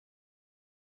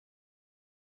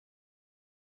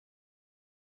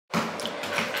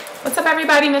What's up,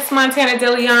 everybody? Miss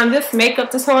MontanaDeleon. This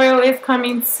makeup tutorial is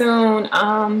coming soon.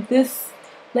 This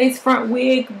lace front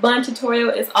wig bun tutorial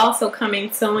is also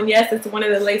coming soon. Yes, it's one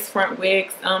of the lace front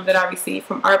wigs that I received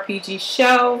from RPG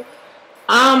Show.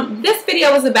 This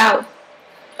video is about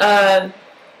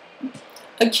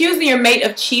accusing your mate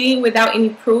of cheating without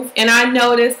any proof. And I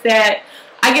noticed that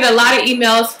I get a lot of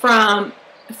emails from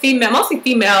mostly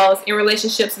females in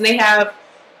relationships, and they have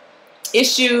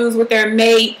issues with their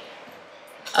mate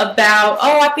about,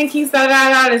 oh, I think he's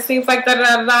da-da-da, it seems like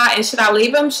da-da-da-da, and should I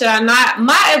leave him, should I not?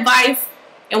 My advice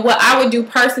and what I would do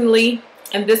personally,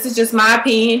 and this is just my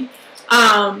opinion,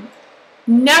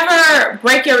 never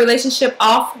break your relationship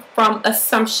off from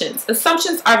assumptions.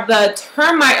 Assumptions are the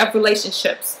termite of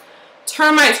relationships.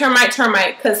 Termite, termite,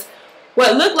 termite, because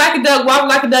what look like a duck, walk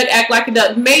like a duck, act like a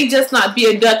duck may just not be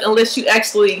a duck unless you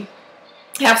actually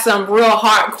have some real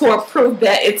hardcore proof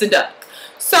that it's a duck.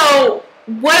 So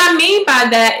what I mean by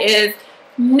that is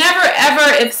never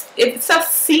ever, if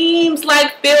stuff seems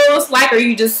like, feels like, or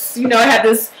you just, you know, have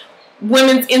this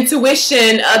women's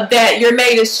intuition of that your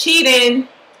mate is cheating,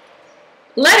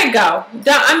 let it go.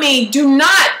 Do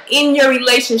not end your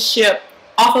relationship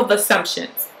off of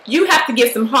assumptions. You have to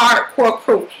get some hardcore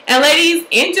proof. And ladies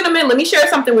and gentlemen, let me share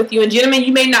something with you. And gentlemen,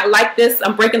 you may not like this.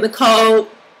 I'm breaking the code.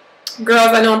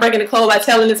 Girls, I know I'm breaking the code by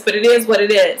telling this, but it is what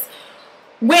it is.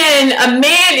 When a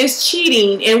man is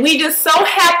cheating, and we just so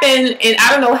happen, and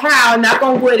I don't know how, knock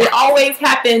on wood, it always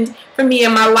happened for me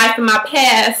in my life, in my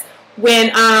past, when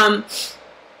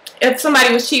if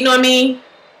somebody was cheating on me,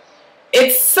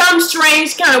 it's some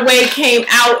strange kind of way came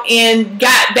out and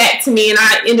got back to me, and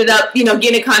I ended up, you know,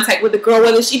 getting in contact with the girl,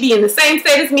 whether she be in the same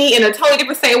state as me, in a totally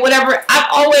different state, whatever. I'd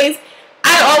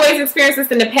always experienced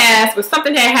this in the past, where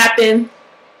something had happened.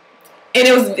 And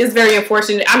it's very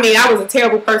unfortunate. I mean, I was a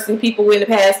terrible person to people in the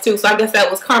past too, so I guess that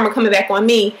was karma coming back on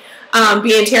me,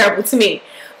 being terrible to me.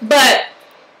 But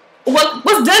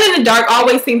what's done in the dark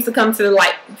always seems to come to the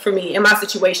light for me in my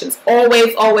situations.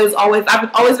 Always, always, always. I've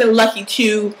always been lucky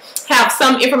to have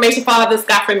some information fall out of the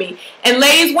sky for me. And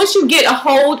ladies, once you get a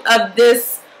hold of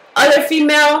this other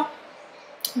female,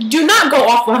 do not go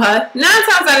off on her. 9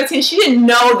 times out of 10, she didn't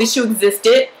know that you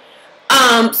existed.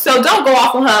 So don't go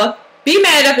off on her. Be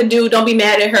mad at the dude, don't be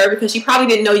mad at her, because she probably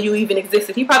didn't know you even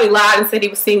existed. He probably lied and said he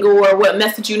was single, or what,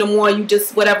 messaged you no more, you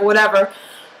just whatever, whatever.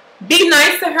 Be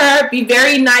nice to her, be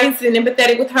very nice and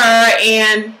empathetic with her,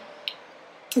 and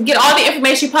get all the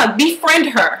information you possibly, befriend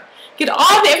her. Get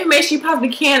all the information you possibly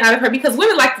can out of her, because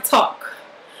women like to talk.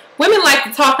 Women like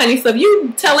to talk, honey, so if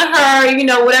you telling her, you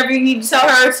know, whatever you need to tell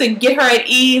her to get her at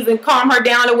ease and calm her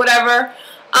down or whatever,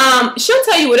 she'll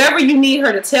tell you whatever you need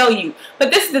her to tell you.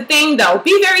 But this is the thing, though.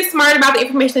 Be very smart about the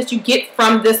information that you get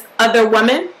from this other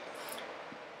woman.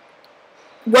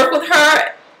 Work with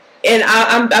her, and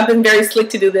I've been very slick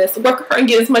to do this. Work with her and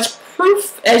get as much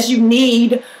proof as you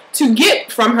need to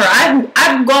get from her.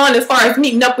 I've gone as far as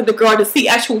meeting up with the girl to see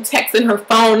actual text in her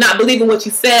phone, not believing what she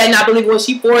said, not believing what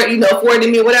she forwarded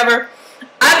me or whatever.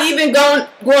 I've even gone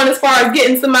as far as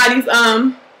getting somebody's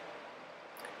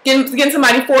getting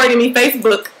somebody forwarding me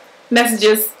Facebook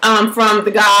messages from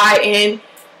the guy, and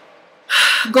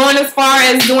going as far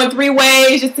as doing 3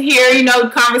 ways just to hear, you know,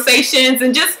 conversations,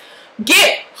 and just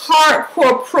get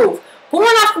hardcore proof. Going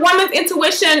off woman's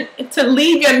intuition to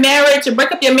leave your marriage or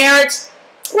break up your marriage,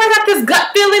 well, I got this gut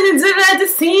feeling, and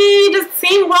just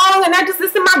seem wrong, and I just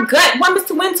listen to my gut,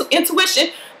 woman's intuition.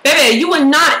 Baby, you will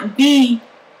not be,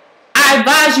 I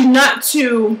advise you not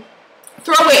to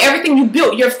throw away everything you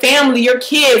built, your family, your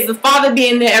kids, the father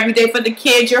being there every day for the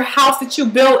kids, your house that you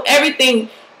built, everything.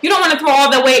 You don't want to throw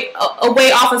all that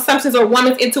away off assumptions or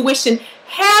woman's intuition.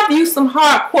 Have you some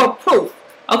hardcore proof,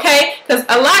 okay? Because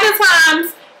a lot of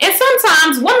times, and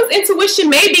sometimes, woman's intuition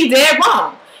may be dead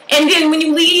wrong. And then when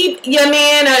you leave your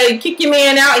man, or kick your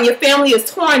man out, and your family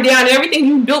is torn down, and everything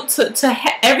you built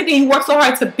everything you worked so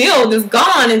hard to build is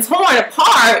gone and torn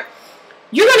apart,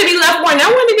 you're going to be left wondering,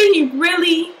 I wonder, did he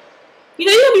really... You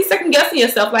know, you'll be second guessing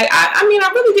yourself. Like, I mean, I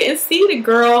really didn't see the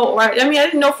girl, or I mean, I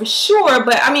didn't know for sure,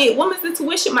 but I mean, woman's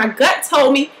intuition, my gut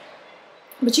told me.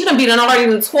 But you done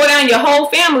already tore down your whole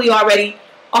family already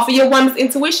off of your woman's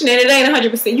intuition, and it ain't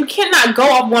 100%. You cannot go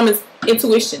off woman's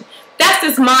intuition. That's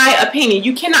just my opinion.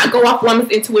 You cannot go off woman's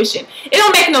intuition. It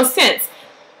don't make no sense.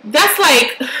 That's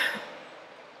like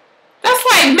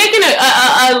making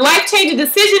a life-changing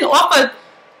decision off of,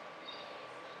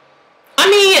 I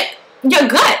mean, your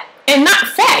gut. And not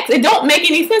facts. It don't make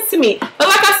any sense to me. But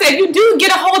like I said, you do get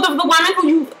a hold of the woman who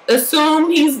you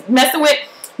assume he's messing with.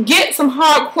 Get some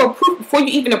hardcore proof before you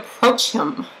even approach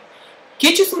him.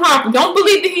 Get you some hardcore. Don't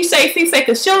believe that he say,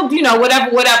 because she'll, you know,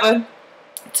 whatever.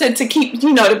 to keep,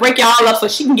 you know, to break y'all up so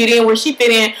she can get in where she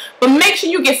fit in. But make sure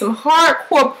you get some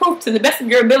hardcore proof to the best of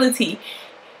your ability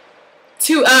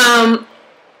to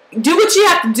do what you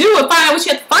have to do and find out what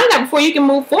you have to find out before you can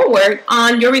move forward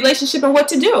on your relationship and what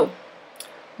to do.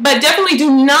 But definitely do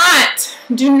not,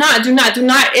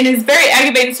 it is very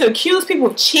aggravating to accuse people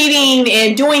of cheating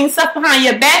and doing stuff behind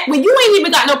your back when you ain't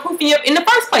even got no proof in the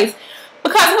first place.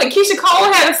 Because when Keisha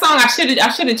Cole had a song, I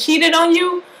should have cheated on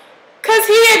you. Because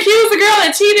he accused the girl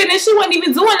and cheated and she wasn't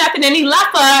even doing nothing and he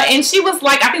left her and she was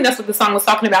like, I think that's what the song was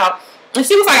talking about. And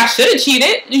she was like, I should have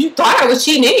cheated. You thought I was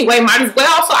cheating anyway, might as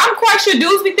well. So I'm quite sure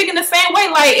dudes be thinking the same way.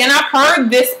 Like, and I've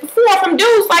heard this before from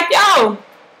dudes like, yo,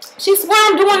 she swear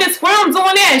I'm doing this, swear I'm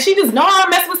doing that. And she just know I'm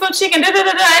messing with some chick and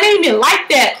da-da-da-da. It ain't even like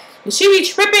that. And she be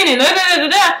tripping and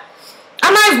da-da-da-da-da.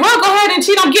 I might as well go ahead and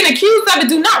cheat. I'm getting accused of it.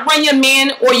 Do not run your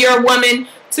man or your woman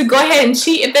to go ahead and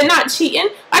cheat if they're not cheating.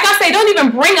 Like I say, don't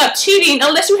even bring up cheating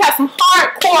unless you have some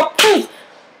hardcore proof.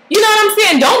 You know what I'm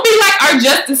saying? Don't be like our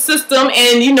justice system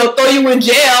and, you know, throw you in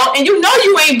jail and you know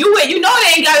you ain't do it. You know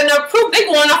they ain't got enough proof. They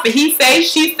going off of he say,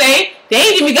 she say. They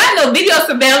ain't even got no video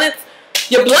surveillance.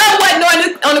 Your blood wasn't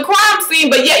on the crime scene,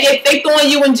 but yet they throwing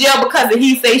you in jail because of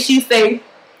he say, she say,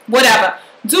 whatever.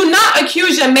 Do not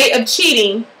accuse your mate of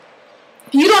cheating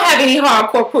if you don't have any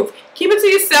hardcore proof. Keep it to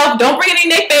yourself. Don't bring it in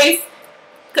their face.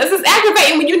 Because it's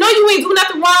aggravating when you know you ain't doing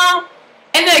nothing wrong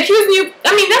and they're accusing you.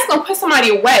 I mean, that's going to put somebody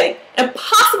away and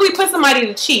possibly put somebody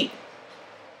to cheat.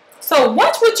 So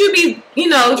watch what you be, you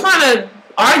know, trying to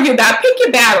argue about. Pick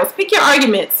your battles. Pick your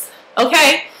arguments.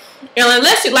 Okay? And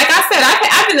unless you, like I said,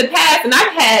 I've in the past and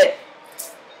I've had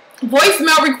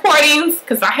voicemail recordings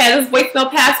because I had this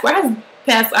voicemail password. I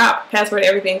had password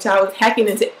everything. So I was hacking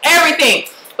into everything.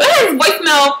 But I had this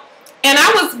voicemail and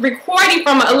I was recording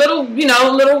from a little, you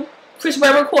know, little push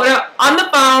button recorder on the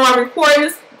phone. I'm recording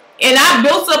this, and I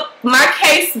built up my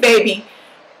case, baby.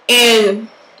 And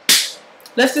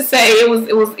let's just say it was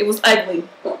ugly.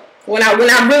 When I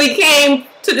really came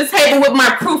to the table with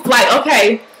my proof, like,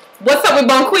 okay, what's up with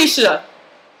Bonquisha?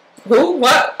 Who?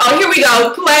 What? Oh, here we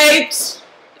go. Plates,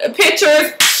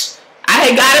 pictures. I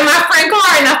had got in my friend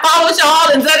car and I followed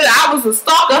y'all and I was a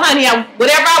stalker, honey.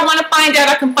 Whatever I want to find out,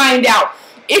 I can find out.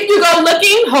 If you go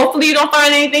looking, hopefully you don't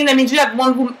find anything. That means you have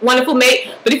one wonderful mate.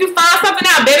 But if you find something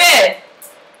out, baby,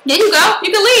 there you go.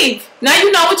 You can leave. Now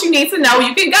you know what you need to know.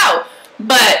 You can go.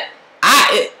 But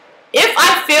if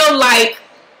I feel like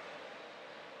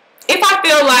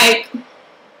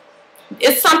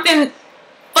it's something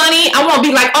funny, I won't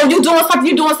be like, oh, you doing something,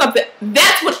 you doing something.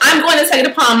 That's what I'm going to take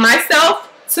it upon myself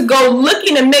to go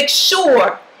looking and make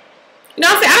sure. You know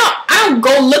what I'm saying? I don't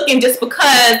go looking just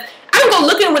because. I don't go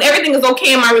looking when everything is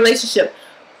okay in my relationship.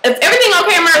 If everything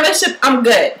okay in my relationship, I'm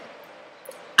good.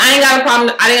 I ain't got a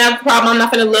problem. I didn't have a problem. I'm not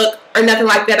going to look or nothing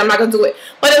like that. I'm not going to do it.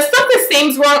 But if something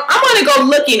seems wrong, I'm going to go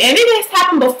looking. And it has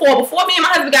happened before. Before me and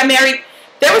my husband got married,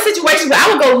 there were situations where I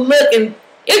would go look and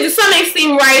something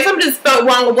seemed right. Something just felt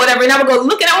wrong or whatever. And I would go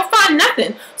look and I would find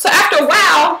nothing. So after a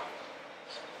while,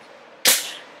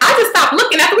 I just stopped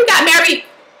looking. After we got married,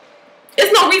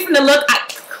 there's no reason to look.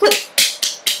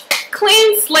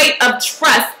 Clean slate of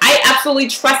trust. I absolutely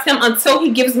trust him until he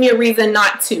gives me a reason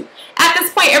not to. At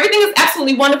this point, everything is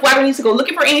absolutely wonderful. I don't need to go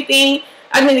looking for anything.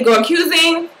 I don't need to go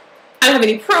accusing. I don't have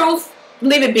any proof.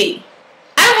 Leave it be.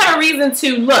 I don't have a reason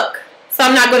to look, so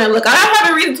I'm not going to look. I don't have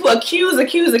a reason to accuse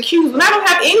when I don't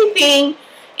have anything,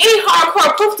 any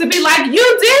hardcore proof to be like, you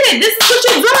did it. This is what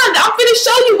you done. I'm going to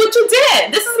show you what you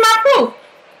did. This is my proof.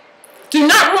 Do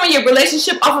not ruin your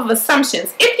relationship off of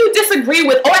assumptions. If you disagree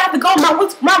with, oh, I have to go my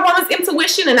woman's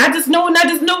intuition and I just know and I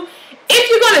just know. If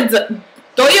you're going to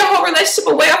throw your whole relationship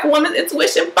away off a woman's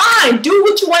intuition, fine. Do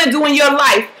what you want to do in your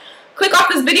life. Click off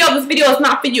this video. This video is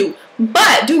not for you.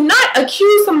 But do not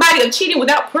accuse somebody of cheating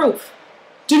without proof.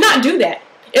 Do not do that.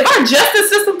 If our justice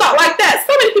system thought like that,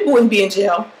 so many people wouldn't be in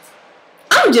jail.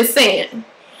 I'm just saying.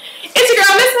 It's your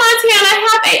girl, Miss Montana.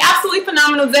 Have an absolutely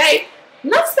phenomenal day.